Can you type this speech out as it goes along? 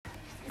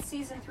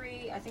season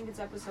 3. I think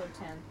it's episode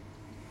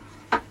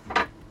 10.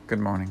 Good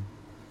morning.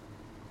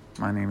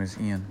 My name is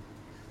Ian.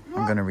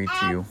 I'm going to read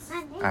to you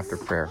after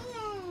prayer.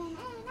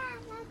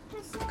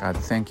 God,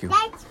 thank you.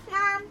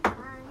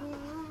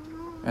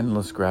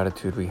 Endless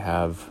gratitude we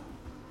have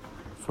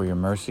for your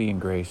mercy and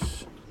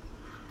grace.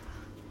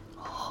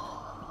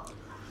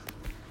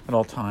 At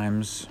all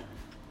times,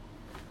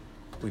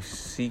 we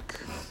seek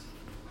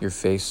your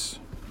face.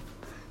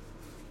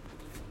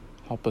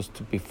 Help us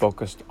to be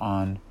focused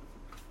on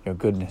your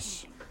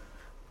goodness.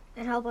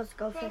 And help us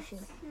go fishing.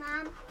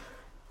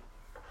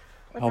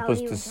 Help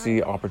us to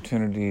see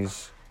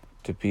opportunities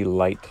to be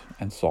light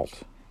and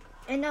salt.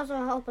 And also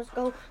help us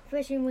go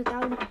fishing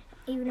without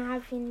even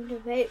having to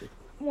pay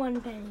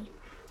 1 penny.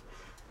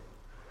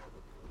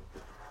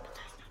 But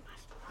that's not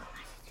possible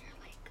unless it's your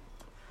lake.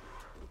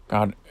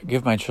 God,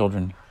 give my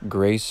children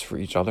grace for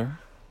each other.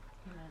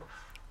 Amen.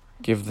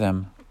 Give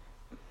them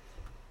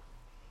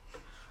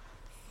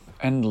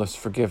endless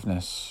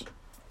forgiveness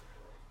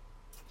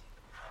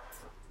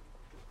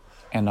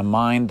and a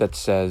mind that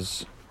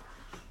says,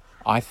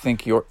 I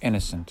think you're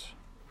innocent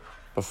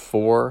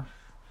before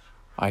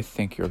I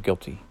think you're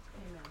guilty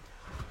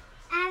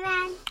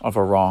Amen. of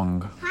a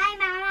wrong. Hi,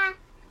 Mama.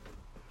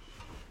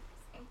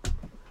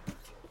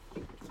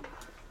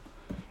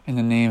 In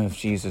the name of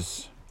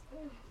Jesus,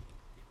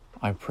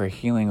 I pray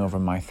healing over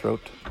my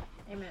throat,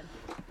 Amen.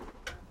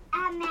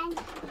 Amen.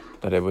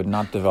 that it would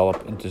not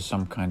develop into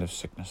some kind of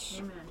sickness.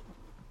 Amen.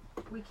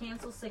 We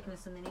cancel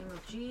sickness in the name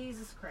of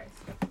Jesus Christ.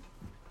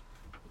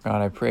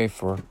 God, I pray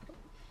for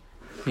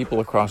people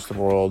across the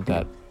world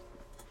that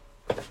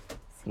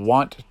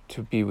want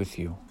to be with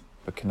you,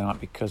 but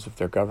cannot because of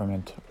their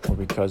government or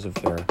because of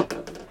their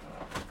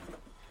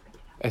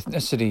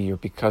ethnicity or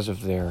because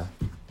of their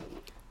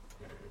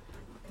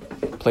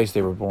place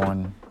they were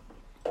born.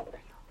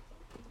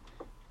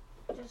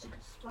 Just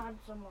slide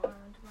some water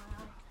into my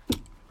eye.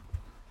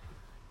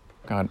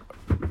 God,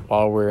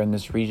 while we're in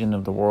this region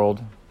of the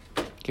world,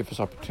 give us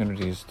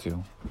opportunities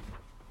to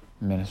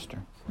minister.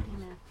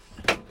 Amen.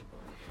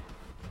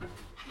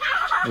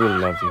 We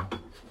love you.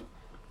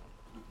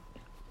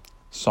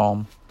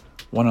 Psalm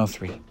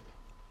 103.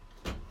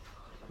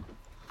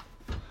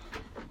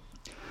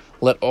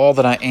 Let all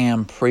that I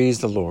am praise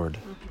the Lord.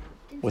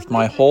 With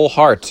my whole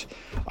heart,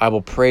 I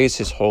will praise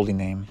his holy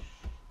name.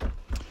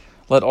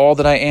 Let all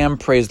that I am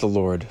praise the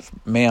Lord.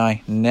 May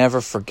I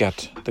never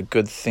forget the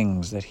good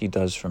things that he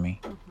does for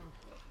me.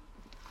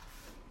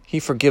 He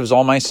forgives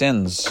all my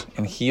sins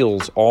and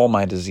heals all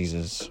my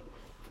diseases.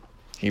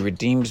 He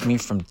redeems me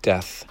from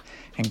death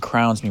and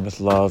crowns me with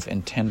love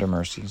and tender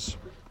mercies.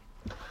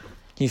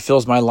 He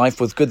fills my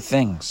life with good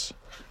things.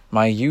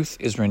 My youth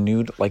is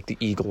renewed like the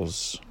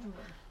eagles.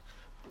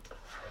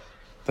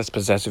 That's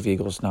possessive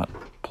eagles, not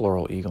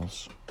plural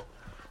eagles.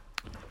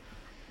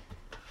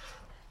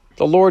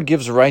 The Lord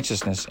gives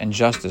righteousness and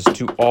justice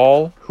to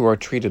all who are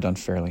treated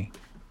unfairly.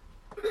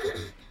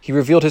 He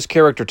revealed his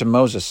character to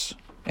Moses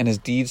and his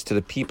deeds to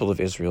the people of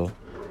Israel.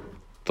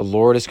 The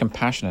Lord is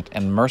compassionate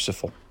and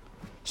merciful,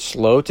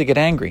 slow to get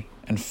angry,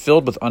 and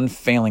filled with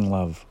unfailing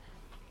love.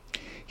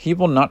 He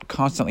will not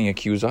constantly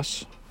accuse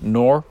us,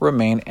 nor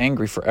remain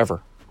angry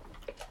forever.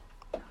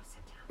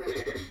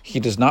 He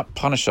does not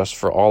punish us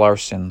for all our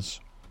sins.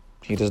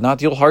 He does not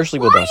deal harshly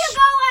with us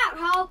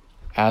Go out, Hope.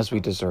 as we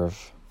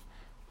deserve.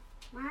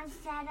 Mom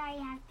said I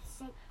have to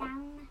sit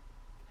down.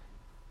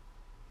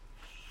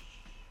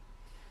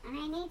 And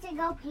I need to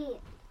go pee.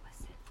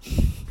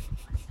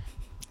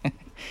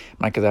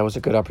 Micah, that was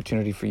a good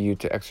opportunity for you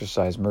to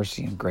exercise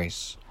mercy and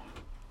grace.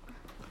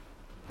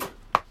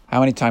 How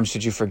many times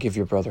did you forgive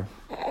your brother?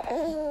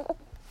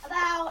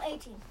 About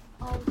 18.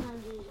 All the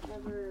times he's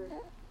ever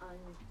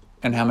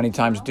And how many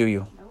times do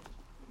you?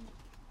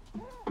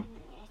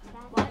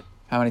 What?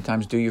 How many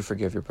times do you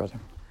forgive your brother?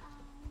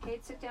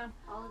 Kate, sit down.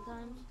 All the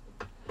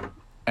times?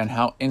 And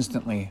how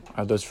instantly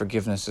are those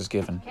forgivenesses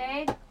given?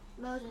 Kate,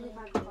 Mostly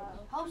by the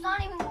Hope's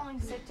not even going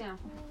to sit down.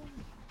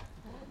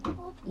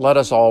 Let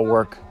us all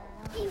work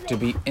to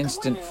be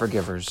instant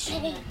forgivers.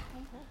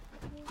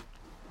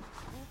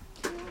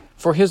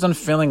 For his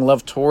unfailing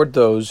love toward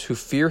those who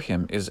fear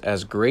him is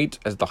as great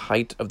as the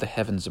height of the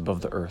heavens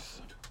above the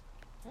earth.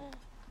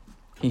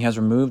 He has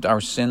removed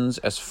our sins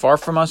as far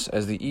from us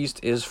as the east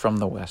is from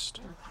the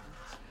west.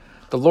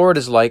 The Lord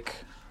is like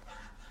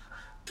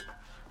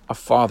a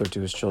father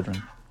to his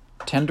children,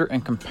 tender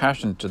and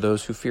compassionate to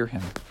those who fear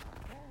him.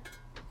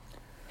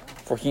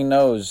 For he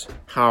knows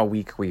how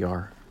weak we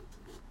are.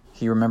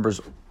 He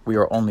remembers we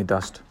are only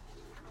dust.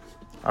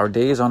 Our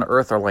days on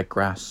earth are like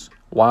grass,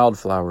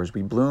 wildflowers.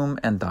 We bloom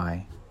and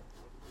die.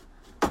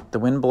 The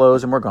wind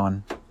blows and we're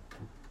gone,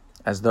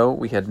 as though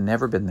we had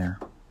never been there.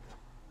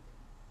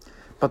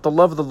 But the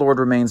love of the Lord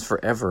remains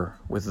forever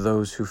with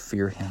those who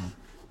fear him.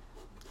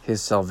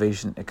 His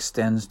salvation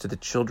extends to the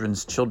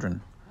children's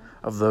children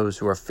of those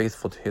who are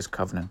faithful to his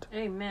covenant,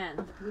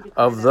 Amen.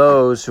 of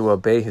those who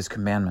obey his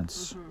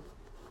commandments.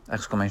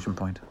 Exclamation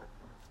point.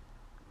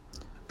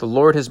 The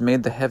Lord has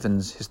made the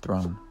heavens his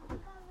throne.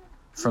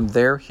 From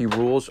there he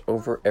rules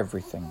over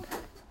everything.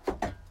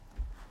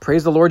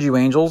 Praise the Lord, you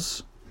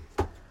angels,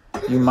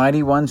 you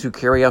mighty ones who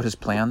carry out his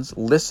plans,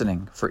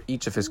 listening for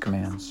each of his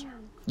commands.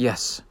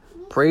 Yes,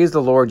 praise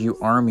the Lord, you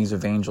armies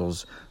of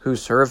angels who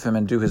serve him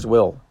and do his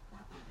will.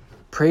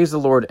 Praise the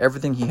Lord,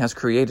 everything he has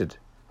created,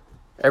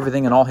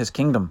 everything in all his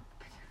kingdom.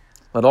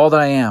 Let all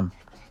that I am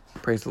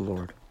praise the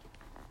Lord.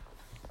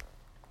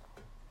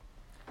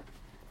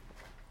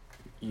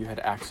 You had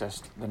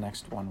accessed the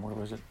next one. Where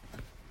was it?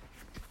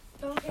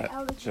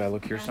 Should I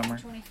look here somewhere?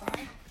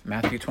 25.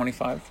 Matthew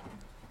 25?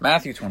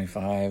 Matthew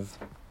 25.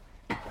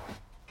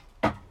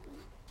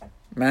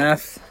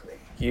 Math,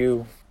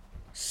 you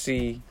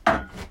see,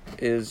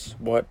 is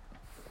what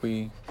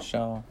we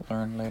shall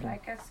learn later.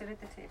 Micah, sit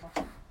at the table.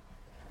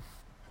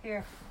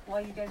 Here,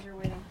 while you guys are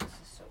waiting. This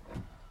is so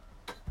good.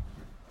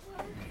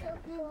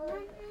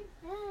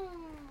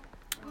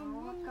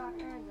 Oh, I've got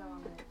eggs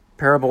on it.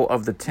 Parable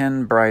of the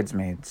 10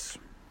 bridesmaids.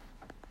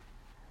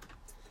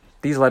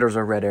 These letters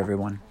are read,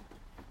 everyone.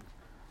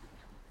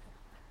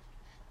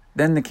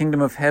 Then the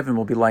kingdom of heaven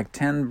will be like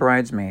 10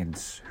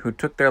 bridesmaids who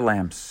took their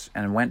lamps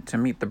and went to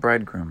meet the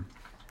bridegroom.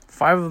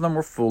 5 of them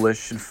were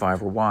foolish and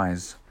 5 were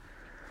wise.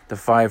 The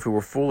 5 who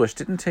were foolish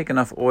didn't take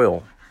enough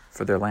oil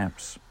for their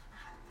lamps,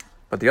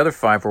 but the other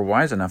 5 were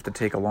wise enough to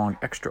take along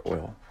extra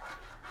oil.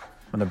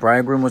 When the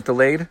bridegroom was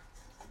delayed,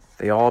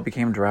 they all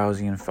became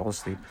drowsy and fell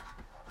asleep.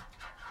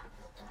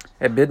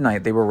 At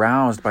midnight, they were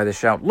roused by the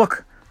shout,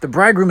 "Look, the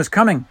bridegroom is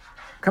coming!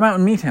 Come out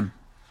and meet him!"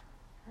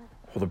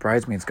 Well, the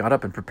bridesmaids got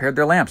up and prepared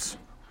their lamps.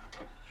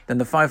 Then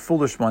the 5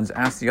 foolish ones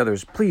asked the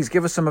others, "Please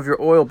give us some of your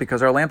oil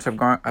because our lamps have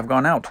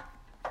gone out."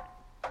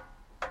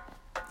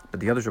 But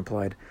the others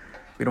replied,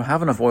 "We don't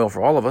have enough oil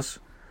for all of us.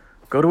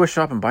 Go to a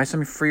shop and buy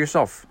some for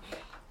yourself."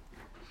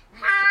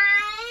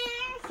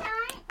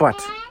 But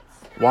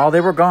while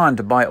they were gone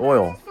to buy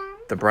oil,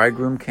 the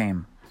bridegroom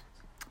came.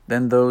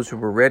 Then those who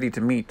were ready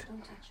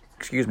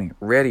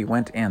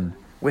went in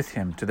with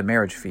him to the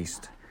marriage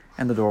feast,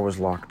 and the door was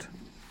locked.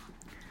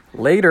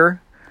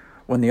 Later,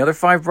 when the other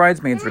 5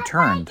 bridesmaids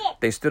returned,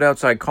 they stood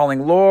outside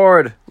calling,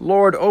 "Lord,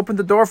 Lord, open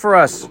the door for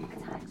us."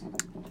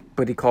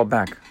 But he called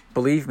back,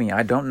 "Believe me,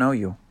 I don't know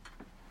you.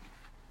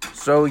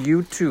 So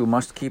you too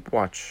must keep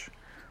watch,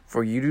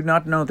 for you do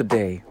not know the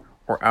day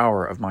or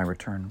hour of my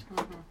return."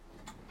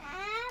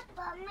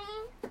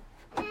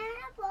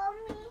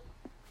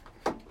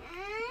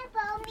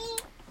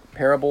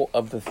 Parable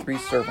of the 3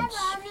 servants.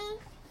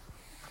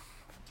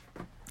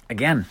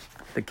 Again,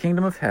 the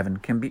kingdom of heaven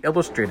can be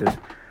illustrated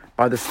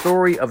by the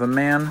story of a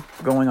man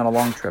going on a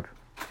long trip.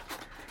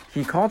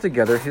 He called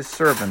together his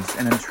servants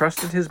and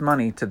entrusted his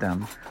money to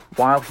them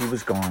while he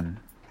was gone.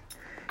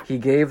 He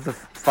gave the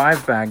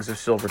 5 bags of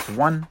silver to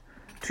one,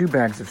 2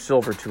 bags of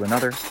silver to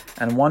another,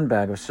 and 1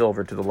 bag of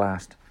silver to the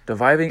last,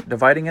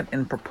 dividing it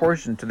in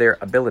proportion to their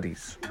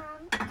abilities.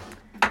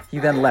 He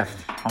then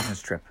left on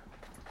his trip.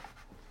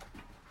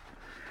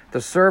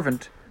 The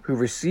servant who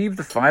received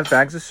the 5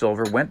 bags of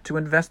silver went to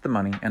invest the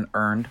money and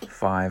earned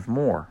 5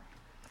 more.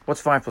 What's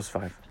 5 plus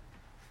 5?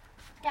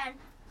 10.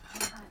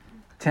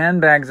 10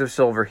 bags of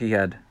silver he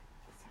had.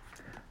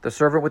 The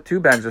servant with 2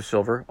 bags of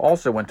silver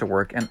also went to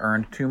work and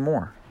earned 2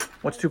 more.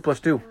 What's 2 plus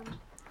 2?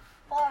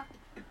 4.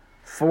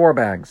 4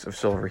 bags of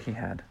silver he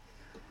had.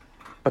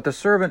 But the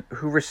servant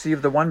who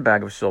received the 1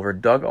 bag of silver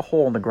dug a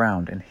hole in the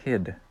ground and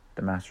hid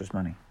the master's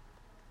money.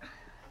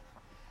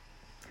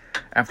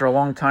 After a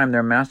long time,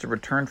 their master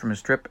returned from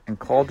his trip and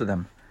called to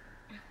them,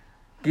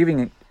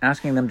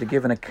 asking them to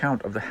give an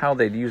account of how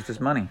they'd used his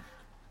money.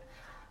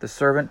 The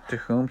servant to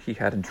whom he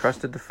had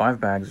entrusted the 5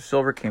 bags of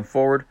silver came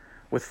forward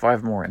with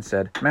 5 more and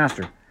said,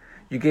 "Master,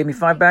 you gave me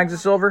 5 bags of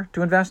silver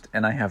to invest,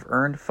 and I have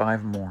earned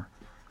 5 more."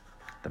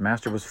 The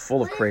master was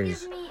full of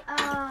praise. Give me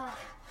a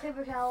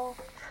paper towel.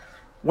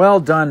 "Well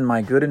done,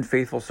 my good and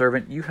faithful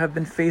servant. You have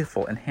been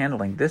faithful in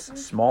handling this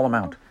small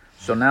amount.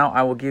 So now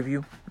I will give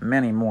you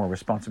many more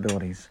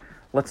responsibilities.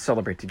 Let's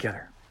celebrate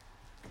together."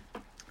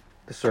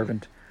 The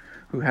servant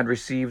who had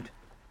received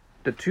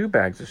the 2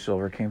 bags of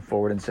silver came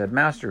forward and said,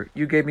 "Master,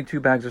 you gave me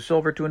 2 bags of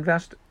silver to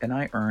invest, and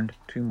I earned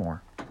 2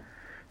 more."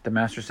 The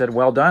master said,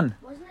 "Well done,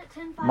 Wasn't it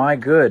 10? my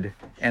good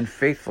and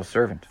faithful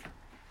servant.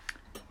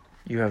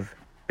 You have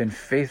been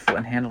faithful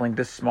in handling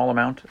this small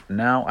amount.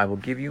 Now I will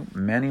give you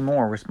many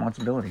more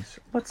responsibilities.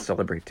 Let's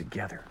celebrate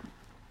together."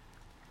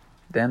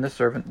 Then the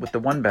servant with the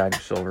 1 bag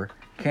of silver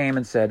came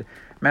and said,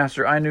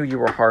 "Master, I knew you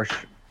were a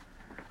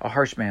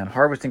harsh man,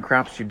 harvesting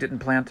crops you didn't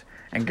plant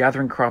and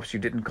gathering crops you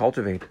didn't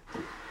cultivate.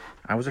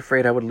 I was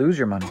afraid I would lose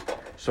your money,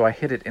 so I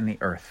hid it in the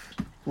earth.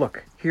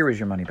 Look, here is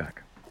your money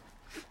back."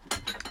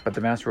 But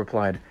the master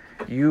replied,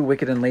 "You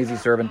wicked and lazy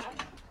servant,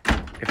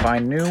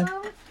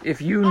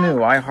 if you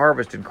knew I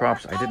harvested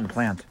crops I didn't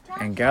plant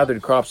and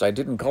gathered crops I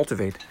didn't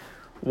cultivate,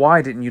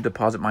 why didn't you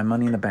deposit my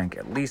money in the bank?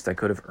 At least I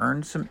could have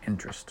earned some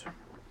interest."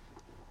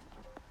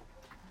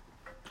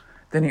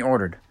 Then he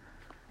ordered,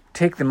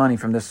 "Take the money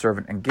from this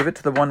servant and give it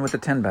to the one with the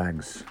 10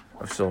 bags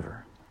of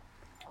silver.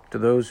 To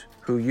those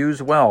who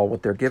use well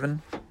what they're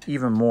given,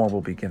 even more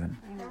will be given.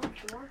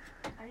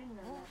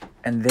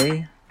 And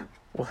they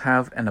will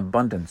have an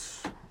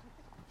abundance.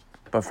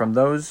 But from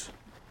those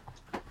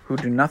who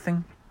do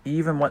nothing,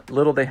 even what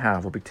little they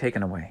have will be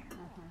taken away.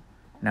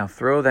 Now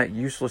throw that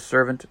useless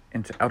servant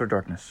into outer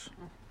darkness,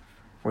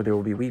 where there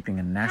will be weeping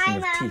and gnashing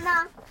of teeth.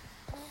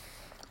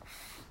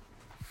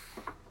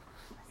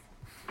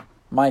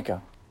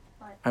 Micah,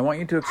 I want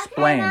you to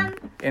explain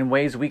in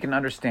ways we can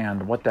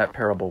understand what that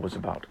parable was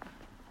about.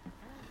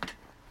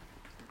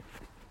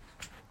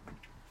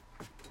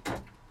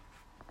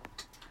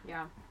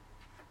 Yeah.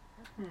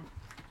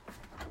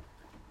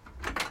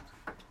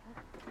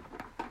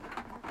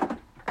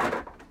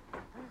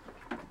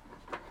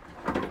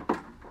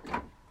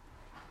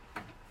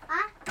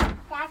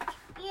 That's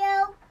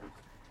you.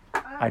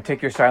 I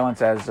take your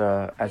silence as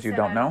He you said,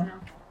 don't "I know.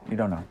 You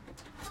don't know.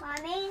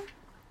 Mommy.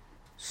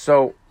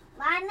 So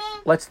Mommy.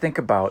 let's think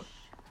about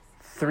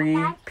three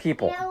That's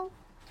people. you.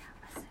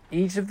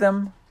 Each of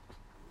them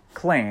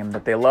claim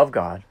that they love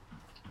God.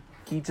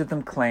 Each of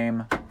them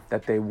claim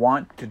that they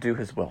want to do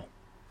His will.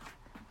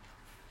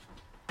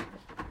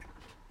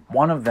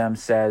 One of them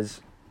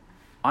says,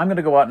 I'm going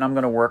to go out and I'm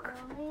going to work,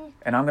 Mommy.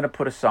 and I'm going to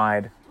put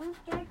aside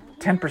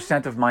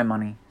 10% of my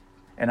money,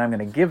 and I'm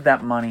going to give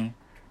that money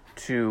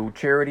to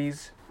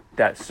charities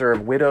that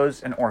serve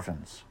widows and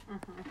orphans.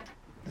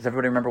 Does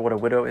everybody remember what a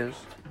widow is?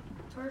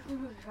 Person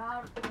whose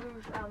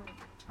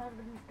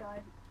husband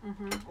died,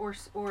 Or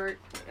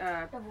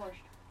divorced.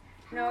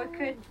 no,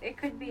 it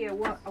could be a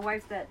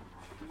wife that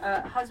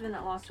a husband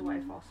that lost a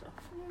wife also.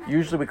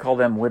 Usually we call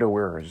them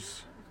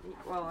widowers.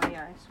 Well,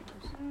 yeah, I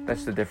suppose.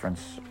 That's the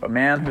difference. A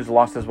man who's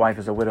lost his wife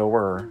is a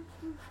widower,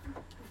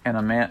 and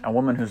a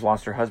woman who's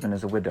lost her husband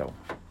is a widow.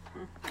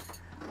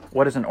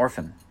 What is an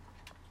orphan?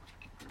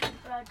 A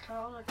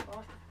child that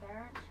lost his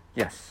parents.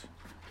 Yes,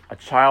 a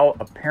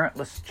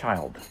parentless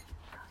child,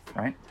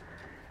 right?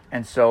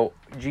 And so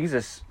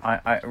Jesus,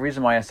 the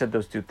reason why I said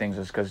those two things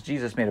is because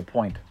Jesus made a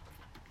point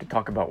to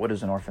talk about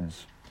widows and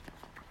orphans.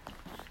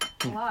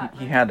 He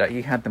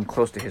had them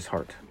close to his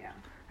heart. Yeah.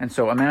 And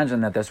so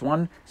imagine that this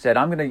one said,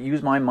 I'm going to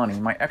use my money,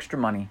 my extra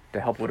money, to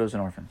help widows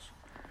and orphans.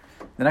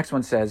 The next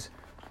one says,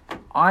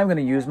 I'm going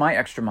to use my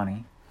extra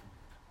money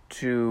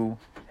to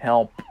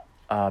help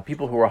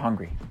people who are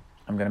hungry.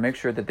 I'm going to make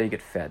sure that they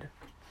get fed.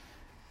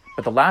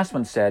 But the last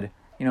one said,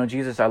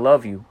 Jesus, I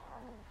love you,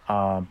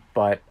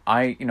 but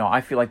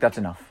I feel like that's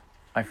enough.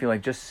 I feel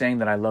like just saying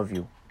that I love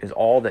you is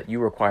all that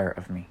you require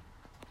of me.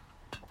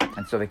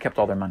 And so they kept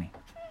all their money.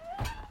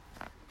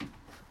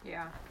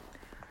 Yeah.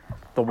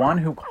 The one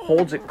who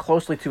holds it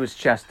closely to his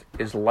chest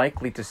is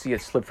likely to see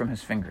it slip from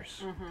his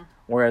fingers.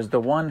 Whereas the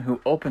one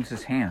who opens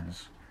his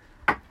hands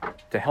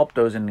to help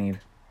those in need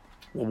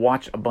will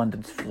watch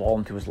abundance fall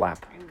into his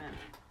lap. Amen.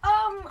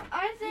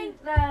 I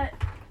think that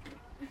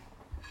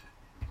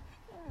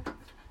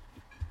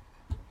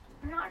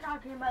I'm not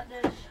talking about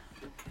this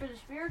for the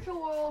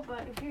spiritual world,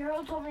 but if you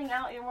hold something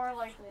out, you're more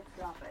likely to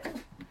drop it.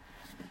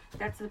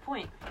 That's the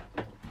point.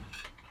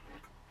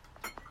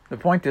 The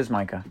point is,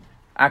 Micah,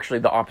 actually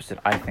the opposite,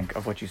 I think,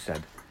 of what you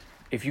said.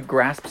 If you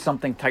grasp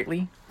something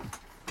tightly,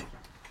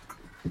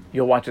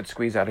 you'll watch it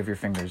squeeze out of your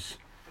fingers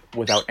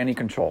without any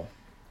control.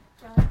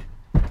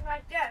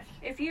 Like this.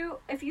 If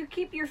you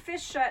keep your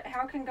fist shut,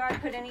 how can God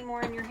put any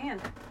more in your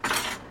hand?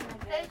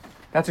 Like this.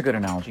 That's a good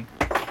analogy.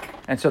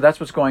 And so that's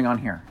what's going on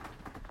here.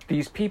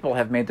 These people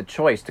have made the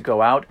choice to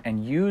go out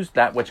and use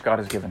that which God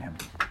has given him.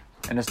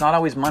 And it's not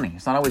always money.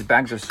 It's not always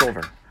bags of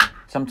silver.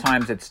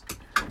 Sometimes it's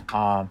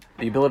the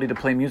ability to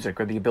play music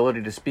or the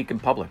ability to speak in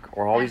public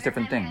or all these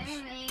different things.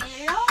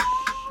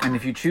 And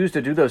if you choose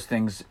to do those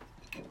things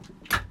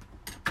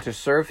to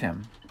serve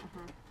him,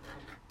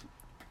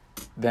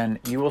 then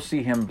you will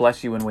see him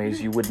bless you in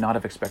ways you would not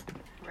have expected.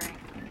 Right.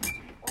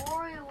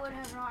 Or you would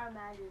have not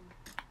imagined.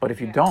 But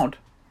if you don't,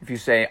 if you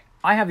say,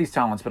 I have these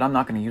talents, but I'm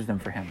not going to use them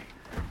for him.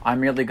 I'm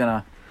merely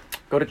going to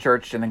go to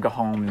church and then go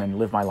home and then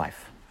live my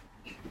life.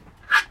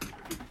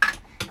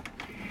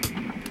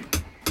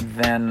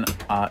 Then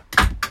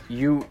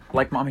you,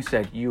 like Mommy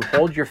said, you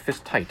hold your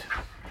fist tight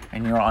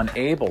and you're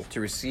unable to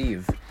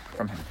receive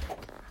from him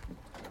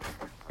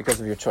because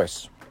of your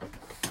choice.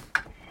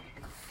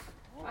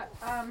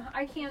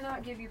 I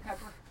cannot give you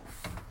pepper.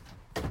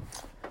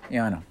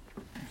 Yeah, I know.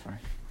 I'm sorry.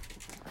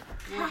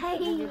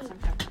 We'll get some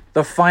pepper.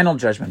 The final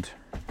judgment.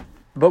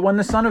 But when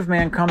the Son of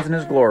Man comes in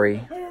his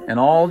glory, and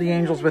all the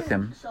angels with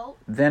him,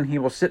 then he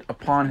will sit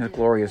upon his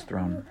glorious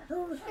throne.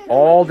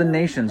 All the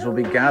nations will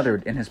be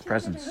gathered in his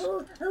presence.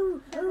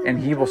 And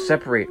he will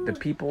separate the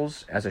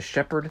peoples as a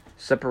shepherd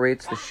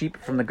separates the sheep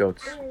from the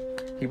goats.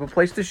 He will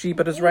place the sheep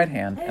at his right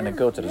hand and the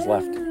goats at his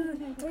left.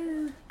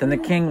 Then the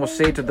king will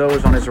say to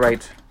those on his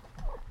right,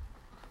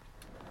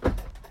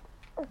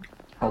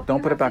 oh,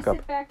 don't put it back up.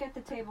 Sit back at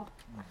the table.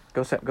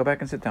 Go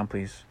back and sit down,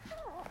 please.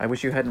 I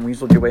wish you hadn't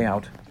weaseled your way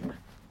out.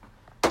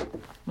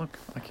 Look,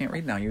 I can't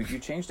read now. You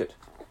changed it.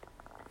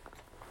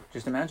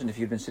 Just imagine if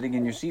you'd been sitting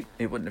in your seat,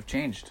 it wouldn't have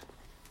changed.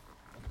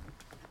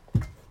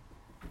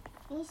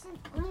 Mason,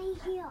 right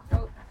here.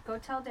 Go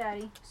tell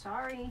Daddy.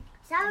 Sorry.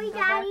 Sorry, Go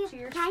back Daddy. to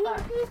your Can you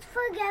spot. please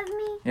forgive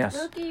me? Yes.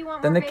 Loki, you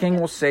want Then the more king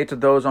bacon? will say to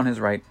those on his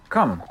right,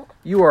 come,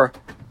 you are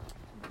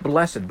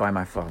blessed by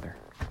my Father.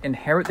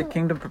 Inherit the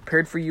kingdom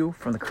prepared for you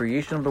from the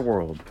creation of the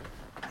world.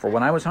 For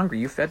when I was hungry,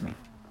 you fed me.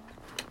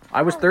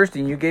 I was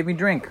thirsty, and you gave me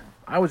drink.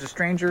 I was a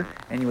stranger,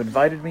 and you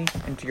invited me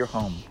into your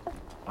home.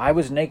 I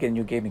was naked, and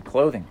you gave me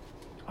clothing.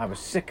 I was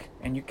sick,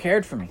 and you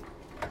cared for me.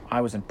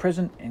 I was in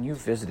prison, and you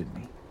visited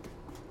me.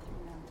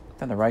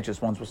 Then the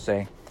righteous ones will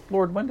say,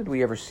 Lord, when did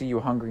we ever see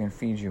you hungry and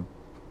feed you,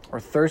 or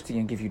thirsty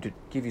and give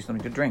you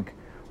something to drink,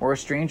 or a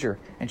stranger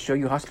and show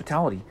you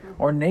hospitality,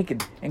 or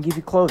naked and give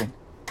you clothing?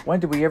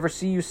 When did we ever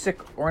see you sick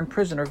or in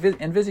prison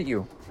and visit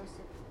you?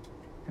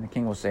 And the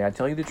king will say, I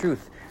tell you the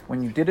truth.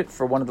 When you did it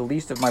for one of the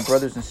least of my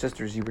brothers and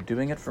sisters, you were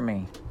doing it for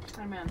me.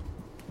 Amen.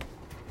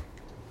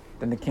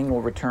 Then the king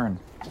will return.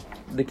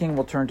 The king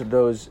will turn to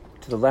those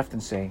to the left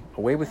and say,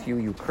 Away with you,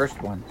 you cursed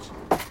ones,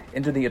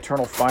 into the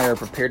eternal fire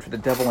prepared for the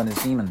devil and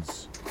his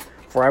demons.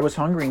 For I was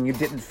hungry and you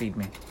didn't feed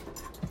me.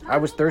 I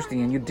was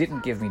thirsty and you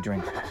didn't give me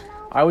drink.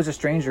 I was a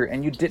stranger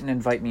and you didn't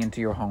invite me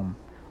into your home.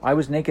 I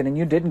was naked and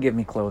you didn't give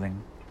me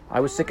clothing. I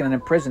was sick and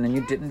in prison and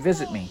you didn't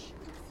visit me.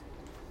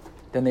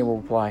 Then they will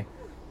reply,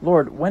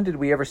 Lord, when did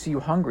we ever see you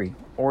hungry,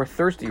 or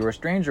thirsty, or a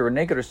stranger, or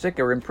naked, or sick,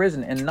 or in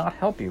prison, and not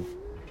help you?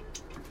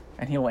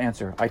 And he will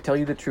answer, I tell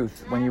you the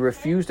truth, when you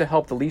refuse to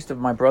help the least of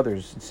my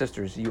brothers and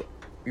sisters, you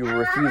were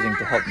refusing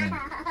to help me.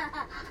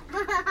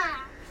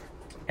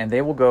 And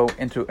they will go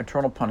into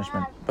eternal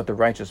punishment, but the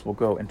righteous will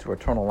go into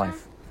eternal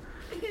life.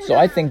 So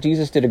I think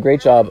Jesus did a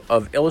great job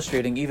of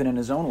illustrating, even in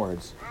his own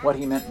words, what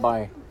he meant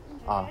by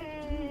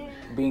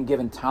being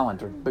given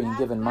talent or being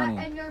given money,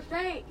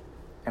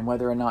 and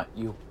whether or not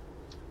you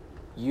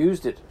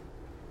used it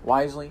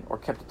wisely or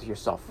kept it to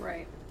yourself.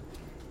 Right.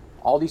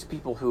 All these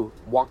people who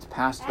walked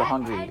past the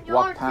hungry,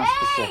 walked past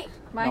the sick. No,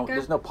 Micah?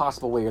 there's no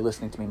possible way you're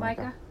listening to me,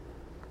 Micah.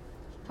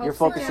 Hope, You're sit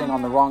focusing down.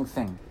 on the wrong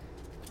thing.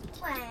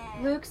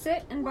 Luke,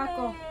 sit and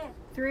buckle.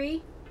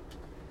 3,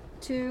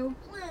 2,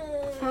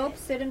 Hope,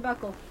 sit and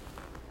buckle.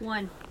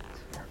 1.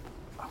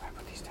 I'm gonna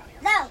put these down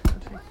here. No.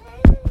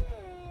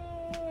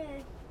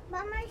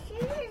 But my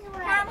shoes is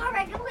wet. Mama,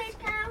 Regan, please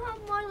can I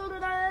have more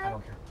little I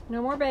don't care.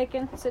 No more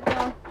bacon. Sit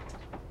down.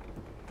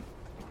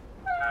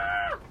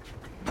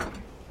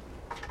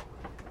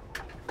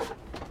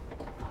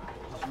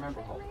 Just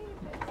remember, Hope,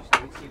 if you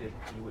stayed seated,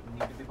 you wouldn't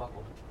need to be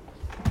buckled.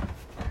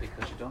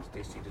 Because you don't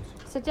stay seated.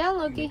 Sit down,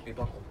 You need Lukey. to be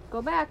buckled.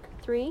 Go back.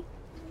 3,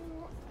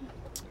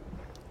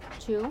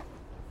 2,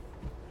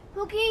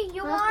 Pookie,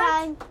 you First want?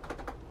 time.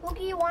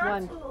 Pookie, you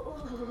want?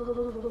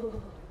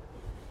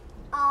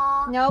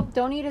 1. Nope,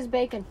 don't eat his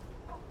bacon.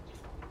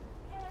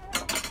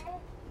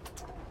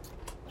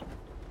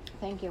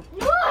 Thank you.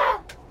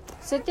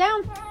 Sit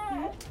down.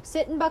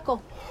 Sit and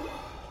buckle.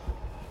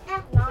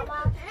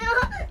 Mama.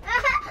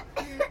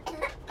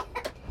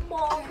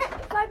 Mom,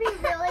 if I be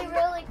really,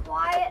 really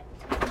quiet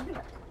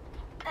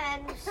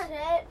and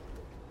sit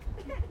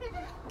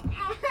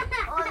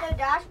on the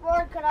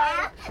dashboard, could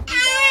I do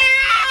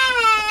that?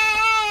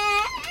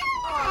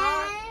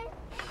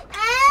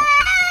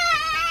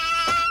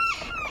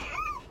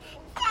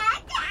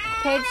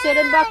 Paige, sit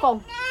and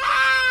buckle.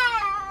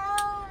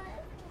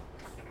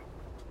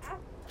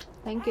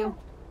 Thank you.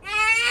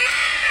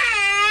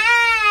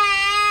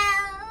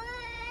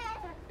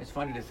 It's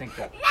funny to think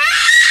that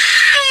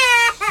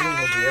soon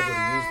we'll be able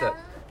to use that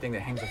thing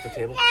that hangs off the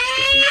table. The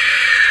seat.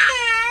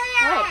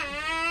 What?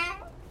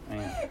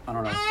 And I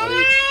don't know what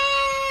age.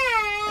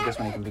 I guess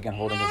when he can begin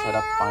holding his head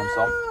up by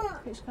himself.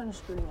 He's kind of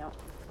screwing out.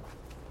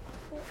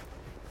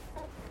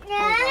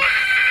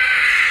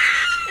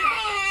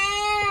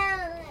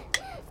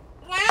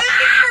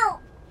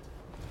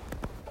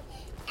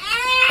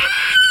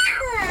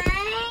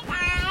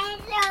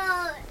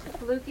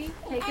 Lukey,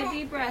 take a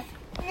deep breath.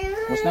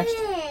 What's next?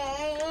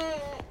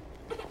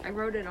 I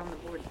wrote it on the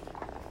board.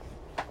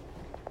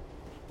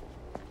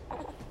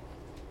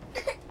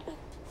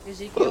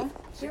 Ezekiel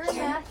 16.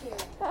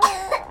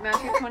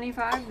 Matthew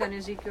 25, then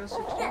Ezekiel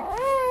 16.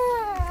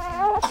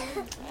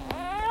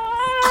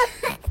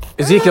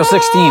 Ezekiel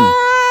 16.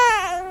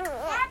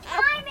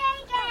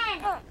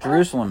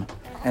 Jerusalem,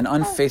 an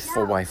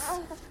unfaithful wife.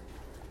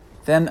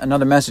 Then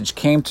another message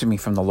came to me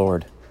from the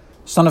Lord.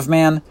 Son of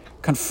man,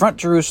 confront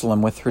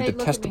Jerusalem with her Hey, look at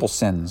detestable me.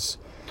 sins.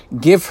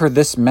 Give her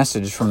this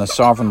message from the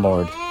sovereign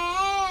Lord.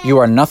 You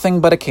are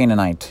nothing but a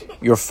Canaanite.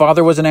 Your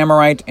father was an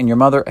Amorite and your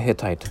mother a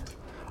Hittite.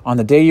 On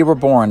the day you were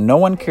born, no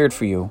one cared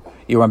for you.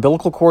 Your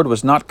umbilical cord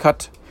was not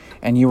cut,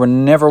 and you were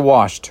never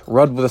washed,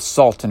 rubbed with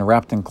salt, and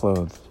wrapped in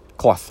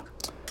cloth.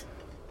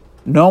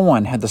 No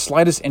one had the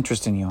slightest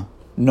interest in you.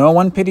 No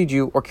one pitied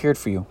you or cared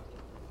for you.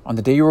 On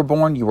the day you were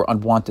born, you were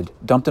unwanted,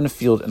 dumped in a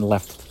field, and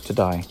left to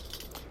die.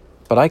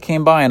 But I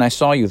came by and I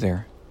saw you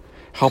there,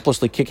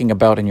 helplessly kicking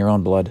about in your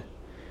own blood.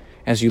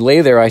 As you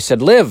lay there, I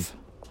said, live!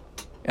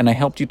 And I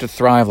helped you to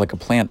thrive like a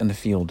plant in the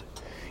field.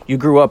 You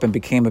grew up and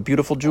became a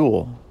beautiful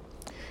jewel.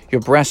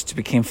 Your breasts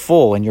became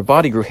full and your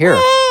body grew hair.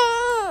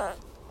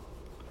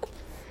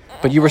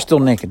 But you were still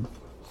naked.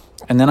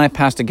 And then I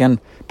passed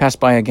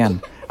by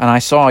again, and I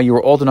saw you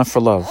were old enough for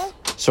love.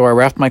 So I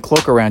wrapped my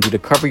cloak around you to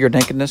cover your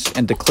nakedness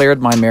and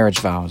declared my marriage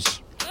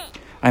vows.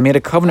 I made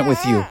a covenant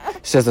with you,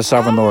 says the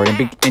sovereign Lord,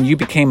 and you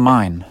became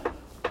mine.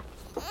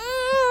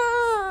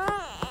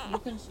 You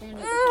can stand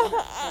at the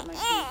top, at my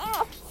feet.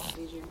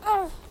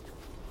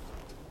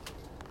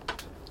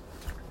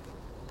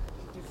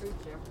 Your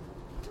food's here.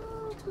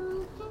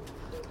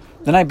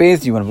 Then I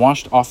bathed you and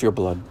washed off your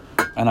blood,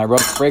 and I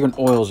rubbed fragrant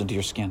oils into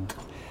your skin.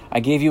 I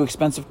gave you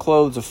expensive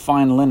clothes of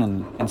fine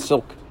linen and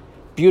silk,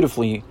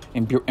 beautifully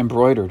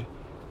embroidered.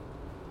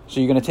 So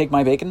you're going to take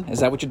my bacon?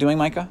 Is that what you're doing,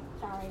 Micah?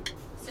 Sorry.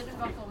 Sit and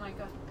buckle,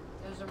 Micah.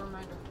 There's a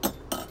reminder.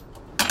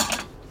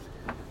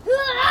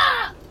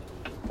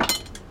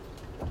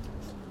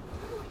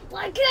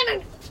 Why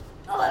can't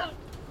I?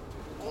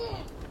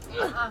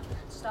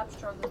 Stop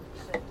struggling.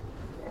 Sit.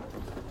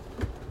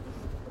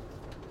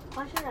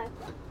 Why should I?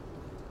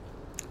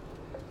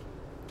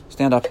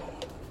 Stand up.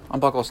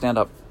 Unbuckle, stand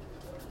up.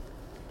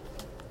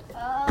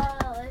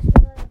 Let's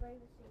go to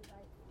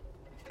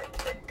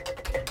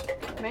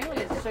breakfast. Mainly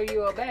it's so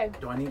you obey.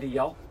 Do I need to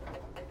yell?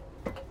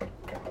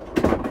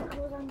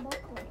 Clothes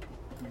unbuckling.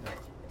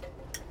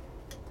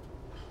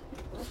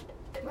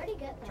 Where'd he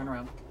get that? Turn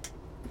around.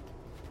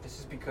 This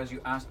is because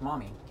you asked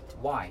Mommy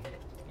why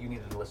you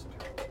needed to listen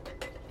to her.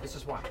 This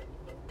is why.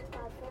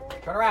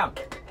 Turn around.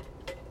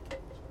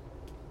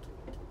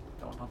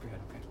 Don't bump your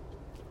head, okay?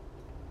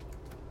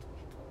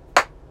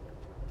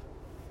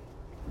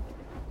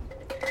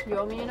 You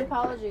owe me an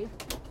apology.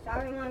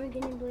 Sorry, Mommy,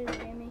 can you please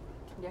pay me?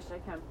 Yes, I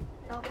can.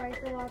 Don't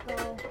break the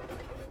loco.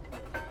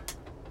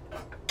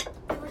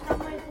 For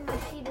some reason, my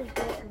seat is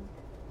broken.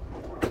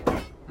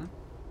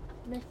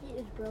 My seat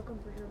is broken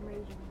for some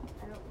reason.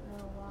 I don't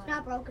know why. It's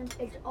not broken.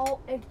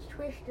 It's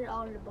twisted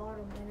on the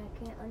bottom, and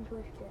I can't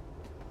untwist it.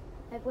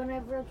 Like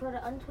whenever I try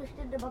to untwist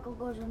it, the buckle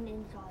goes on the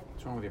inside.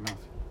 What's wrong with your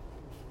mouth?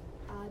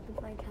 I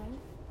bit my tongue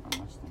Oh,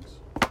 that stinks.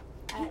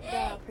 at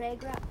the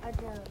playground. At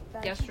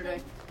the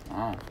Yesterday.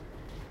 Oh.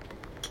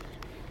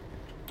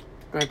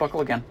 Go ahead,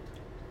 buckle again.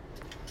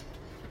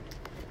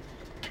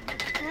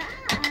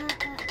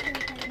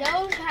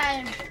 Those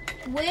have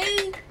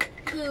way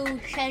too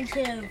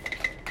sensitive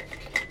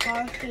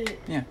car seat.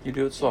 Yeah, you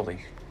do it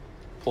slowly.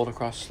 Pull it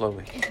across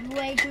slowly. It's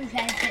way too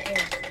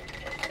sensitive.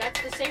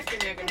 That's the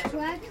safety mechanism.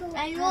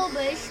 I know,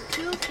 but it's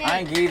too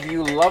I sensitive. gave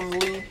you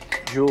lovely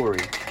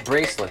jewelry,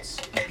 bracelets,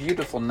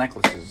 beautiful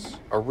necklaces,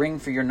 a ring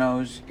for your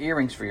nose,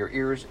 earrings for your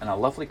ears, and a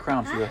lovely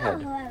crown for your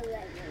head.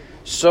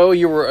 So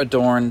you were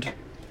adorned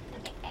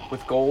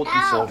with gold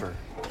and silver.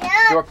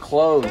 Your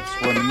clothes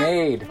were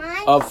made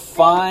of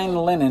fine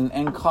linen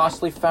and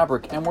costly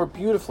fabric and were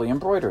beautifully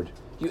embroidered.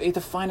 You ate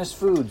the finest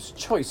foods,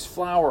 choice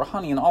flour,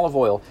 honey, and olive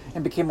oil,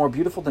 and became more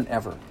beautiful than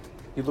ever.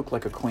 You looked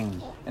like a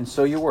queen, and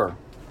so you were.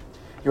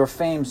 Your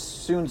fame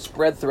soon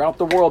spread throughout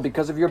the world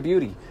because of your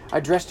beauty. I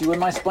dressed you in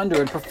my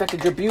splendor and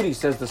perfected your beauty,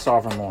 says the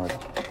sovereign Lord.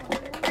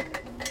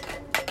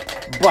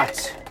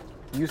 But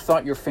you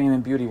thought your fame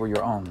and beauty were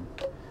your own,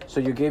 so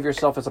you gave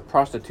yourself as a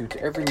prostitute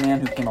to every man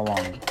who came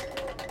along.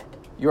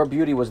 Your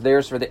beauty was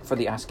theirs for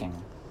the asking.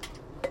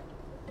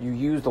 You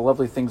used the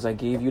lovely things I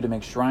gave you to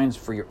make shrines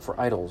for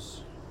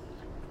idols,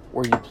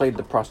 where you played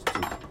the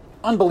prostitute.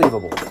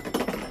 Unbelievable!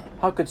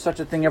 How could such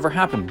a thing ever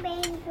happen?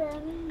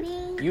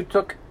 You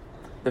took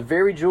the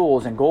very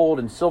jewels and gold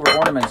and silver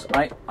ornaments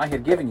I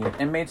had given you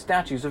and made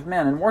statues of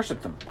men and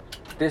worshipped them.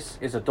 This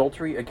is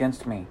adultery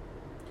against me.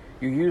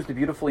 You used the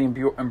beautifully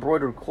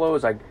embroidered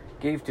clothes I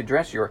gave to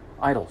dress your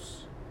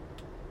idols.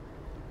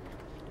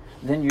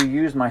 Then you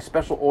used my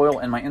special oil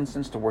and my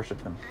incense to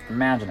worship them.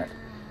 Imagine it.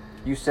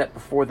 You set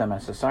before them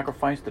as a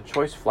sacrifice the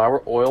choice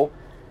flour, oil,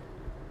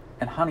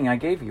 and honey I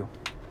gave you,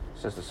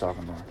 says the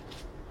sovereign Lord.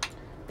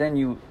 Then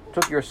you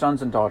took your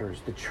sons and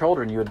daughters, the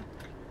children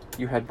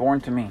you had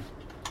born to me,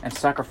 and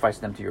sacrificed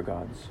them to your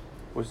gods.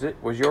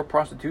 Was your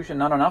prostitution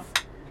not enough?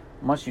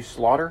 Must you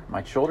slaughter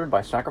my children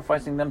by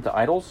sacrificing them to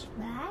idols?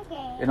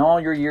 In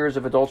all your years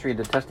of adultery and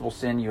detestable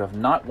sin, you have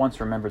not once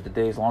remembered the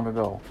days long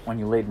ago when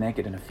you laid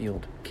naked in a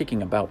field,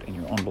 kicking about in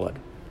your own blood.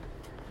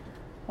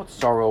 What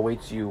sorrow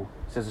awaits you,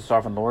 says the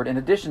sovereign Lord. In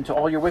addition to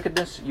all your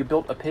wickedness, you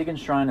built a pagan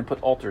shrine and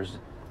put altars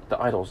to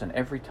idols in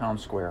every town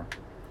square.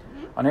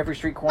 On every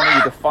street corner,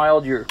 you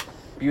defiled your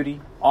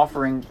beauty,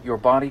 offering your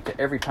body to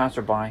every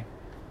passerby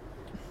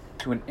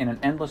in an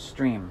endless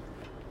stream.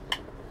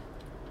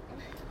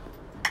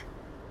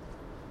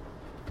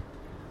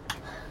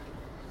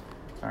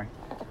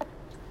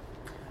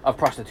 Of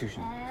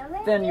prostitution.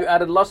 Then you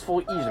added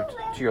lustful ease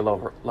to your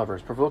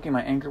lovers, provoking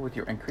my anger with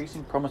your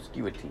increasing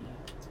promiscuity.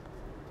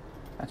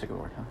 That's a good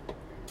word, huh?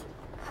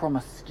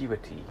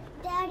 Promiscuity.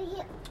 Daddy.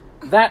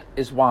 That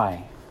is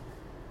why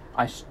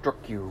I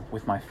struck you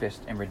with my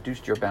fist and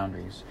reduced your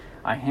boundaries.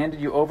 I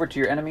handed you over to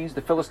your enemies,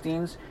 the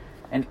Philistines,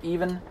 and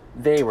even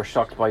they were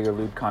shocked by your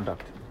lewd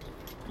conduct.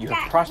 You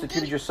have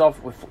prostituted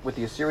yourself with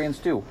the Assyrians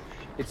too.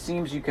 It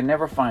seems you can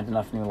never find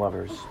enough new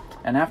lovers.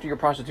 And after your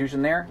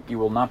prostitution there,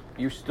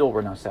 you still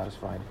were not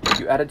satisfied.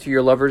 You added to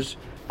your lovers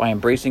by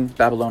embracing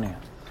Babylonia,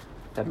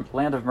 that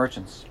land of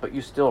merchants, but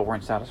you still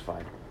weren't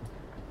satisfied.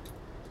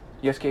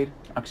 Yes, Cade?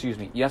 Excuse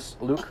me. Yes,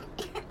 Luke?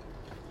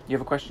 You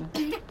have a question?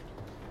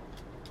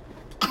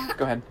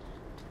 Go ahead.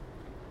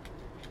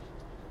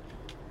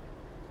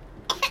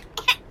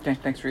 Okay,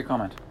 thanks for your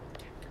comment.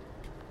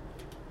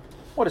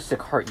 What a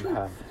sick heart you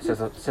have, says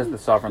the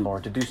sovereign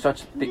Lord, to do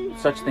such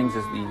things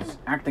as these,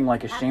 acting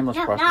like a shameless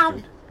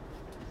prostitute.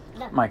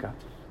 Micah,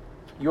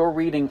 you're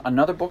reading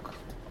another book?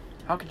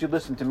 How could you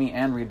listen to me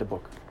and read the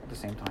book at the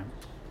same time?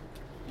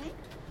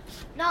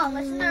 No,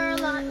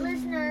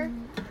 listener.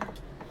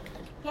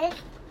 Okay?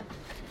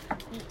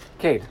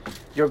 Cade,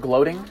 you're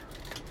gloating?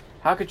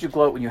 How could you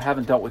gloat when you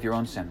haven't dealt with your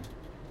own sin?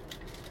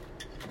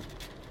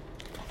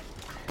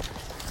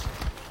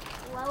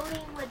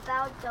 Floating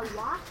without the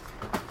what?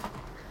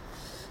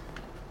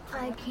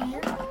 I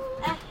can't.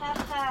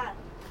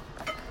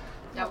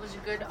 That was a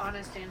good,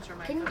 honest answer,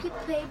 Micah. Can you keep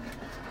pig?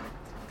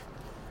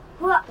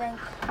 What?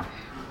 Thanks.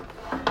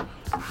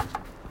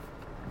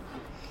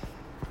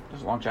 This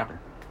is a long chapter.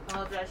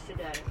 Apologize to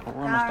Daddy. But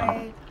we're almost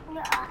done.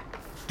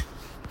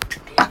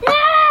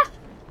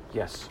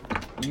 Yes,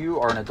 you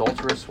are an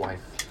adulterous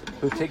wife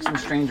who takes in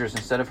strangers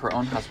instead of her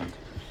own husband.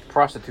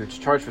 Prostitutes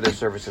charge for their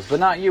services, but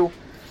not you.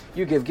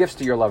 You give gifts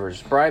to your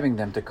lovers, bribing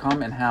them to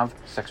come and have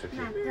sex with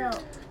you.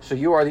 So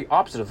you are the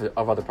opposite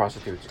of other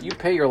prostitutes. You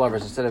pay your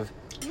lovers instead of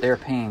their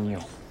paying you.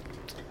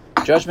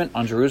 Judgment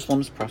on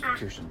Jerusalem's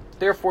prostitution.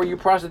 Therefore, you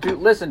prostitute,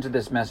 listen to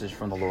this message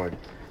from the Lord.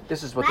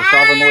 This is what the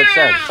sovereign Lord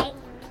says.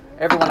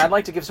 Everyone, I'd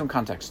like to give some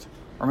context.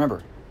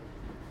 Remember,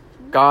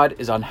 God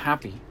is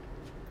unhappy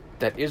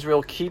that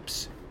Israel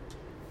keeps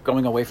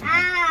going away from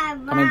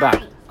him. Coming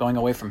back, going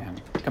away from him.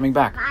 Coming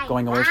back,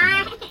 going away from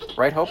him.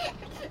 Right, Hope?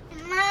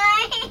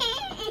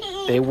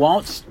 They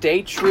won't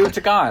stay true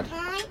to God.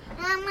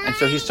 And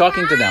so he's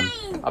talking to them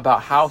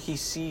about how he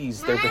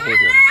sees their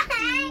behavior.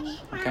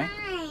 Okay?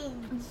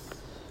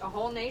 A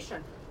whole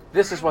nation.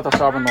 This is what the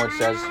sovereign Lord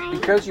says.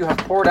 Because you have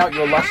poured out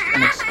your lust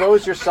and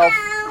exposed yourself.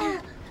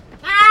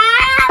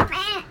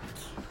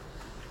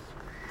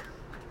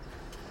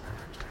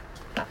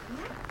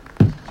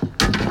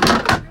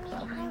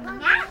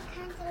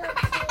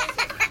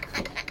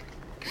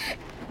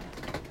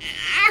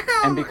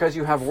 And because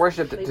you have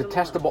worshipped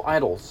detestable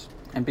idols.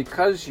 And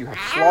because you have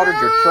slaughtered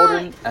your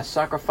children as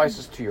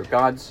sacrifices to your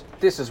gods,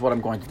 this is what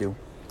I'm going to do.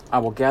 I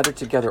will gather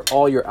together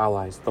all your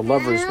allies, the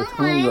lovers with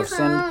whom you have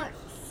sinned,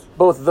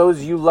 both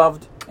those you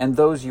loved and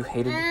those you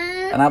hated,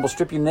 and I will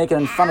strip you naked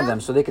in front of them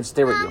so they can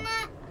stare at you.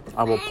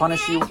 I will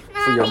punish you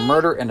for your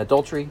murder and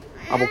adultery.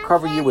 I will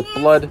cover you with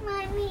blood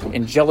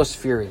in jealous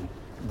fury.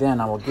 Then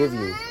I will give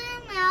you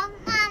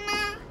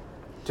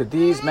to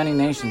these many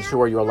nations who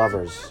are your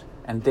lovers,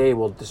 and they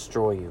will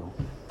destroy you.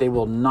 They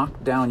will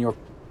knock down your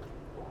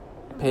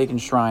pagan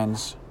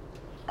shrines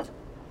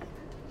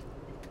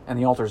and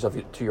the altars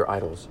to your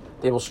idols.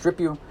 They will strip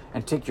you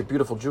and take your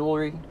beautiful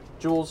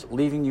jewels,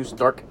 leaving you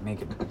stark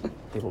naked.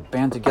 They will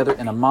band together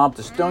in a mob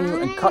to stone you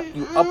and cut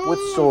you up with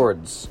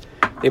swords.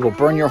 They will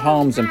burn your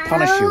homes and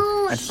punish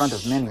you in front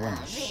of many women.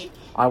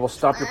 I will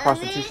stop your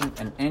prostitution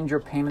and end your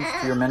payments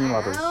to your many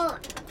lovers.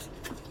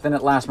 Then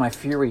at last my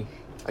fury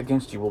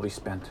against you will be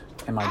spent,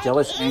 and my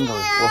jealous anger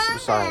will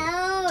subside.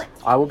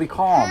 I will be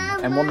calm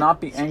and will not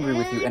be angry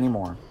with you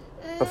anymore.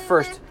 But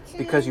first,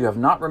 because you have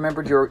not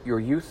remembered your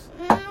youth,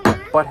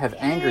 but have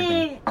angered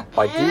me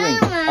by doing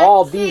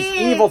all these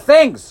evil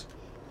things.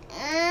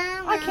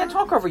 I can't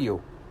talk over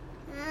you.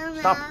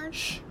 Stop.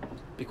 Shh.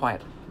 Be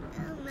quiet.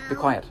 Be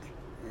quiet.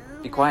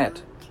 Be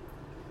quiet.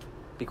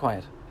 Be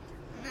quiet.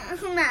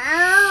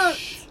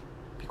 Shh.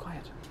 Be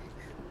quiet.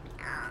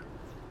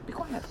 Be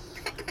quiet.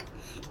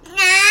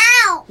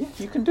 No. Yeah,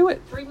 you can do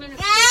it. 3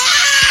 minutes.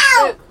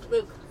 No.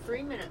 Luke,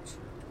 3 minutes.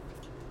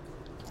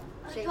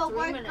 Say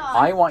 3 minutes.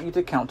 I want you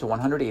to count to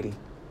 180.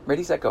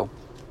 Ready, set, go.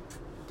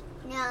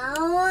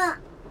 No.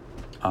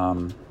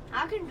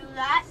 I can do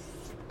that.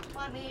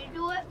 Want me to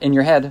do it? In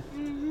your head,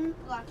 Mm-hmm.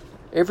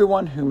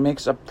 everyone who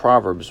makes up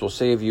Proverbs will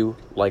say of you,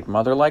 like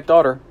mother, like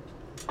daughter.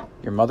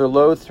 Your mother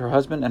loathed her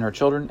husband and her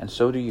children, and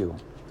so do you.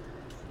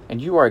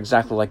 And you are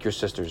exactly like your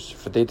sisters,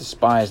 for they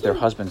despise their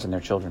husbands and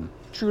their children.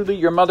 Truly,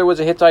 your mother was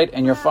a Hittite,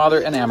 and your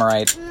father an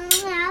Amorite.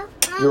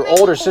 Your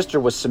older sister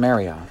was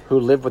Samaria, who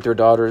lived with your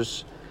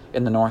daughters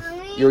in the north.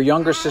 Your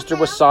younger sister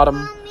was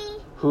Sodom,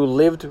 who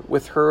lived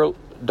with her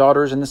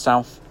daughters in the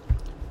south.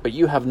 But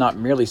you have not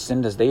merely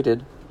sinned as they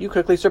did. You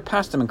quickly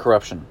surpassed them in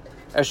corruption.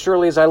 As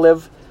surely as I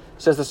live,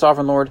 says the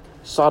sovereign Lord,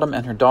 Sodom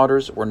and her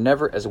daughters were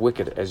never as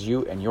wicked as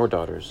you and your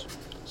daughters.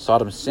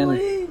 Sodom's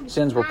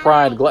sins were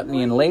pride,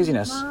 gluttony, and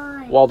laziness,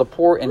 while the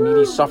poor and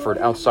needy suffered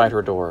outside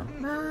her door.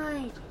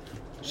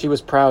 She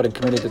was proud and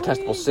committed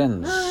detestable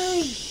sins.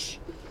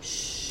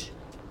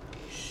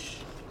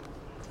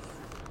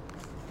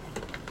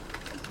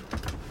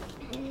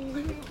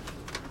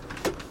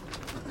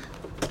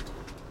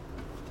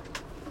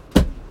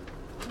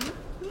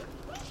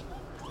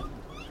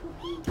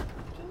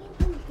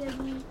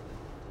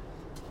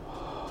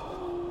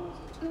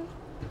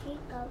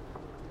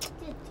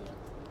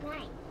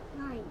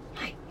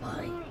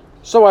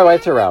 So I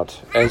wiped her out,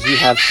 as you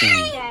have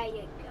seen. There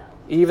you go.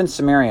 Even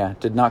Samaria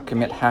did not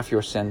commit half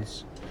your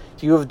sins.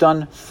 You have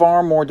done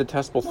far more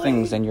detestable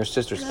things than your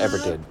sisters ever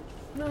did.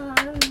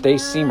 They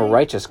seem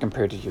righteous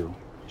compared to you.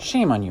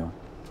 Shame on you.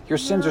 Your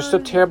sins are so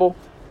terrible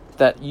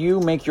that you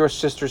make your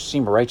sisters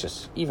seem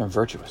righteous, even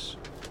virtuous.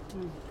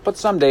 But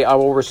someday I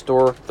will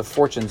restore the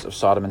fortunes of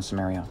Sodom and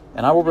Samaria,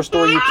 and I will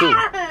restore you too.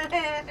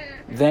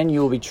 Then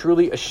you will be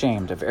truly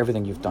ashamed of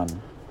everything you've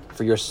done,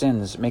 for your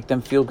sins make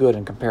them feel good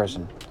in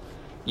comparison.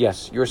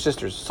 Yes, your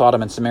sisters,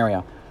 Sodom and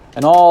Samaria,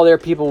 and all their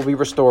people will be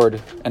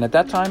restored, and at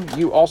that time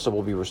you also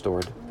will be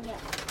restored.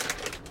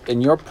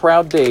 In your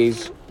proud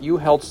days you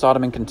held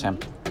Sodom in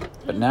contempt,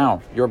 but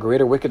now your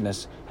greater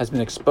wickedness has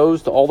been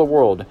exposed to all the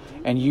world,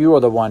 and you are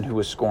the one who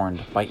is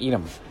scorned by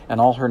Edom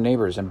and all her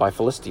neighbors and by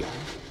Philistia.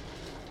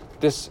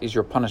 This is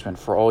your punishment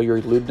for all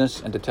your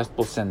lewdness and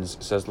detestable sins,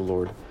 says the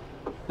Lord.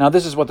 Now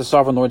this is what the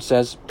sovereign Lord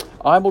says,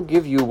 I will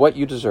give you what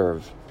you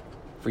deserve,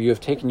 for you have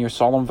taken your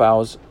solemn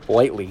vows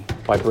lightly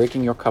by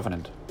breaking your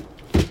covenant.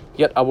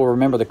 Yet I will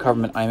remember the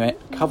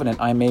covenant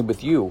I made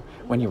with you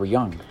when you were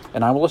young,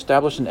 and I will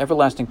establish an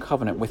everlasting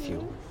covenant with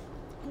you.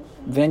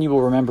 Then you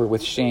will remember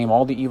with shame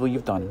all the evil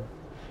you've done,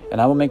 and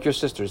I will make your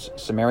sisters,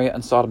 Samaria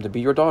and Sodom, to be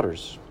your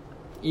daughters,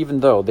 even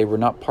though they were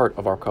not part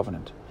of our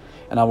covenant.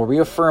 And I will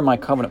reaffirm my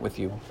covenant with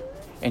you,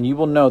 and you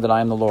will know that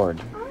I am the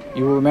Lord.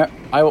 You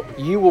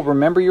will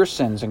remember your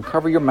sins and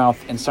cover your mouth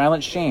in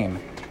silent shame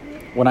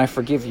when I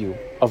forgive you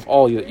of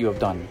all that you have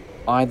done.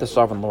 I, the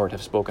sovereign Lord,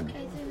 have spoken.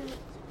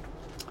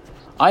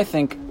 I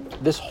think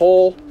this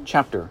whole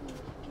chapter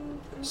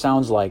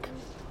sounds like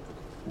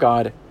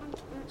God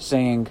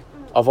saying,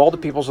 of all the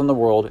peoples in the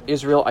world,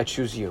 Israel, I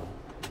choose you.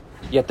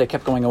 Yet they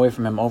kept going away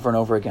from him over and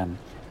over again.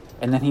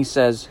 And then he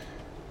says,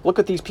 look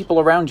at these people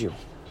around you.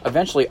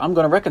 Eventually, I'm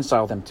going to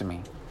reconcile them to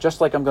me,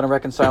 just like I'm going to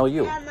reconcile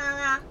you.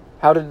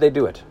 How did they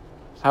do it?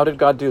 How did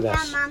God do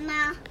this?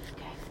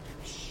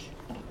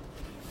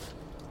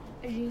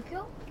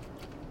 Ezekiel?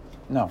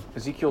 No,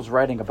 Ezekiel's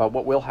writing about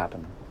what will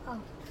happen.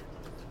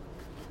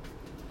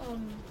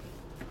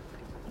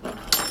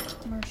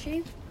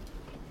 Mercy?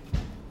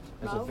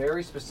 There's a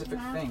very specific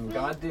thing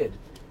God did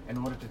in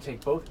order to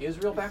take both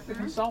Israel back to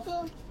himself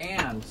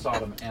and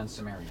Sodom and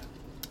Samaria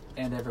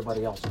and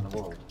everybody else in the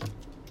world.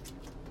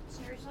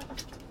 Seriously?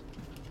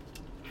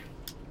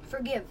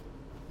 Forgive.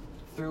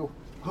 Through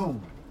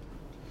whom?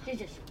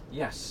 Jesus.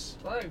 Yes.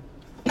 Good.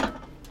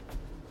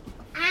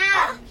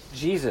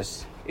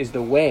 Jesus is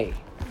the way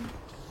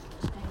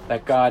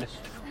that God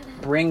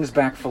brings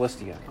back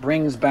Philistia,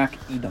 brings back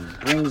Edom,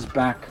 brings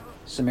back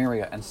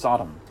Samaria and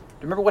Sodom.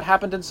 Do you remember what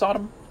happened in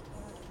Sodom?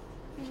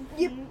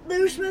 Yep, they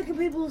were smacking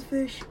people with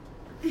fish.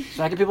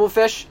 Smacking people with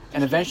fish,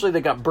 and eventually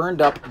they got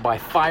burned up by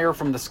fire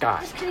from the sky.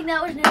 Just kidding,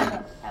 that was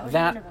Nineveh.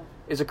 That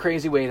is a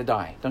crazy way to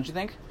die, don't you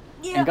think?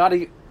 Yeah.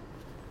 And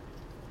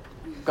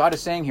God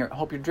is saying here, I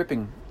hope you're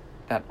dripping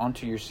that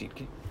onto your seat.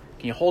 Can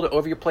you hold it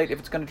over your plate if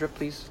it's going to drip,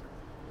 please?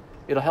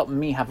 It'll help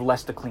me have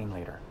less to clean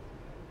later.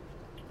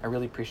 I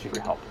really appreciate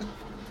your help.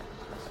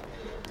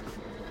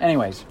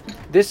 Anyways,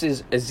 this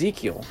is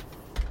Ezekiel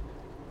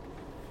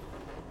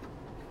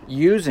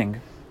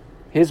using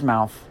his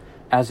mouth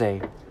as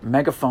a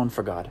megaphone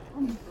for God.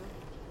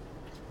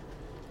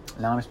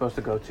 Now I'm supposed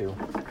to go to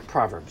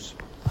Proverbs.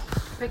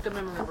 Pick a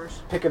memory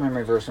verse. Pick a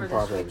memory verse in For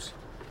this Proverbs.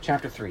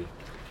 Chapter 3.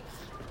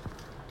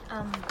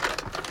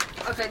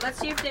 Okay, let's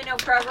see if they know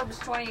Proverbs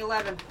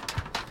 20:11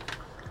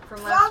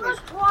 from last week.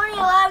 Proverbs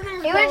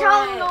 20:11. Even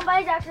told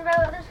nobody's actually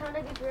about this one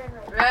to get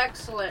your right.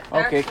 Excellent. Okay,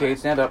 excellent. Kate,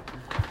 stand up.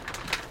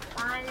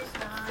 Fine, it's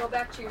not. Go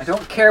back to your I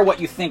don't care what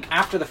you think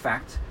after the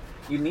fact.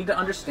 You need to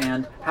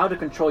understand how to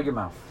control your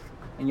mouth.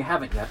 And you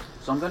haven't yet,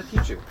 so I'm going to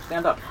teach you.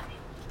 Stand up.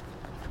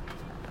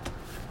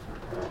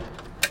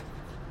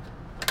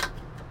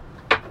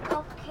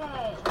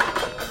 Okay.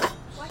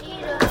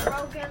 Sheet is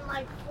broken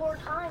like 4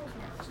 times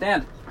now.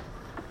 Stand.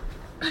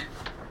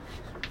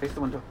 Face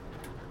the window.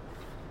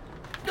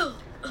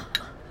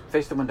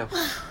 Face the window.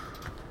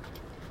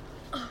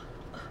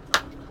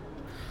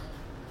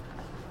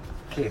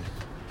 Okay.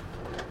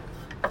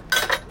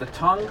 The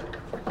tongue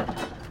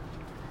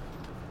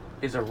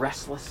is a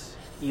restless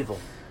evil,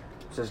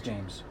 says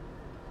James.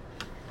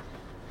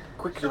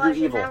 Quick to So do I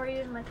should evil. never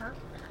use my tongue?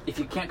 If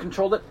you can't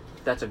control it,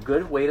 that's a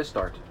good way to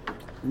start.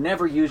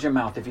 Never use your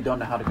mouth if you don't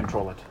know how to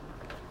control it.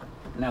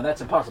 Now that's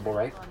impossible,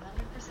 right?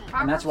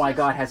 And that's why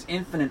God has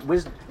infinite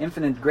wisdom,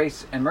 infinite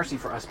grace and mercy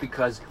for us,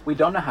 because we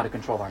don't know how to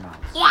control our mouths.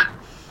 Yeah.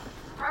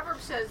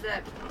 Proverbs says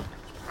that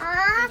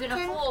even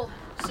a fool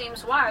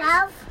seems wise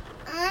Mouth.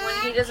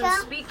 when he doesn't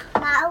speak.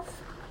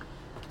 Mouth.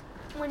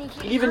 When you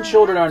keep Even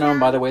children are known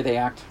by the way they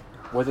act,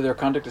 whether their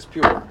conduct is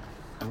pure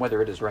and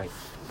whether it is right.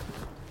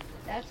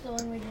 That's the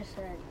one we just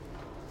said.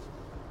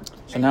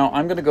 So now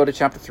I'm going to go to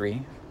chapter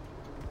 3,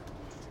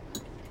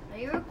 Are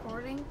you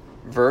recording?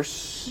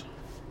 verse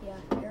Yeah,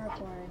 you're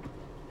recording.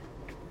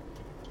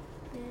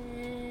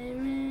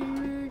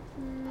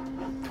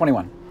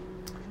 21.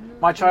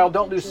 My child,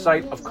 don't lose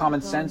sight of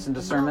common sense and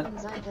discernment.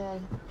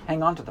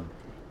 Hang on to them,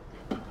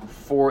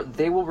 for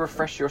they will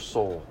refresh your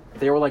soul.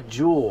 They are like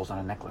jewels on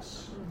a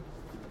necklace.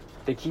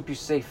 They keep you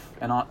safe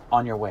and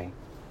on your way,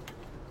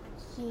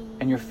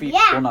 and your feet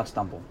will not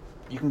stumble.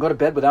 You can go to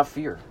bed without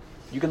fear.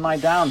 You can lie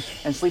down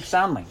and sleep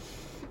soundly.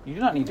 You do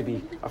not need to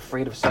be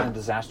afraid of sudden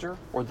disaster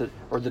or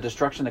the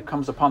destruction that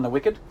comes upon the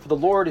wicked, for the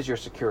Lord is your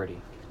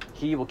security.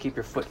 He will keep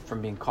your foot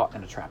from being caught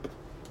in a trap.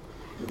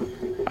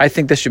 I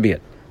think this should be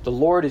it. The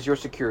Lord is your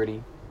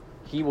security.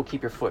 He will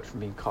keep your foot from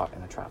being caught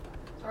in a trap.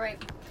 All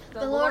right.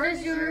 The Lord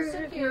is your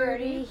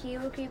security. He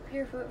will keep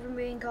your foot from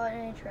being caught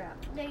in a trap.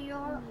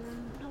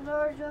 The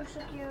Lord is your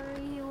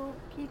security. He will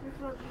keep your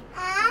foot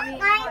from being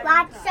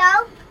caught in a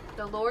trap.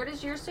 The Lord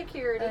is your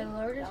security. The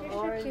Lord is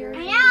your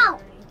security. I know.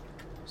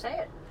 Say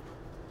it.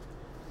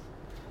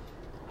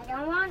 I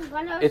don't want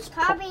one of those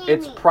copying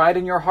It's me. pride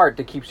in your heart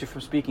that keeps you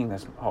from speaking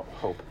this,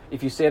 Hope.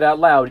 If you say it out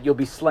loud, you'll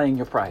be slaying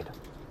your pride.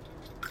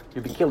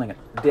 You'll be killing it,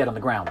 dead on the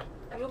ground.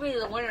 You'll be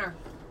the winner.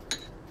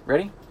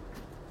 Ready?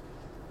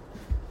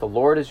 The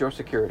Lord is your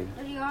security.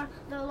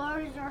 The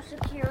Lord is your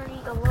security.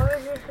 The Lord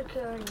is your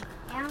security.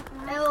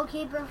 It will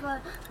keep your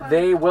foot from...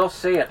 They will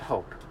say it,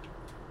 Hope.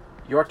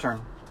 Your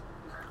turn.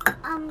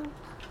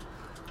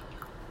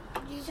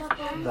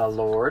 The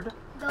Lord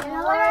The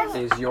Lord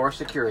is your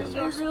security. is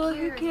your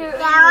security.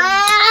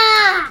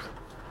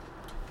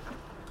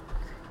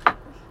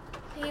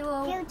 He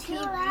will keep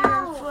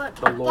your foot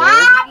The Lord.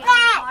 from being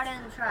caught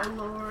in the trap.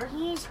 Lord.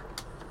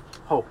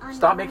 Hope.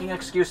 Stop making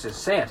excuses.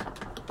 Say it.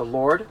 The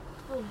Lord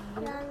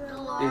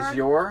is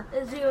your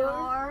Is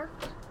your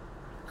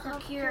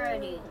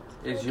security.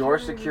 is your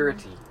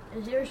security.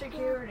 is your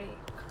security.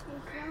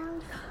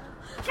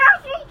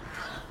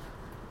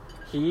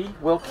 He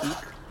will keep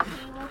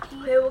He will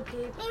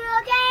keep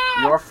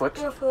your foot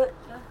your foot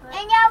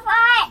In your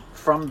foot.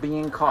 from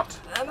being caught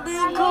from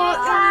being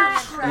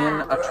caught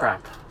in a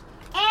trap.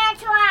 In a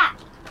trap.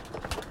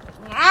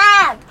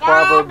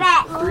 Proverbs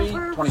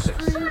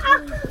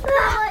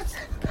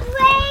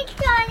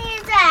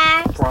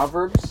 3:26.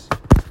 Proverbs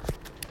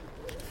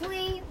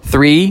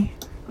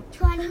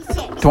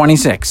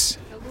 3:26.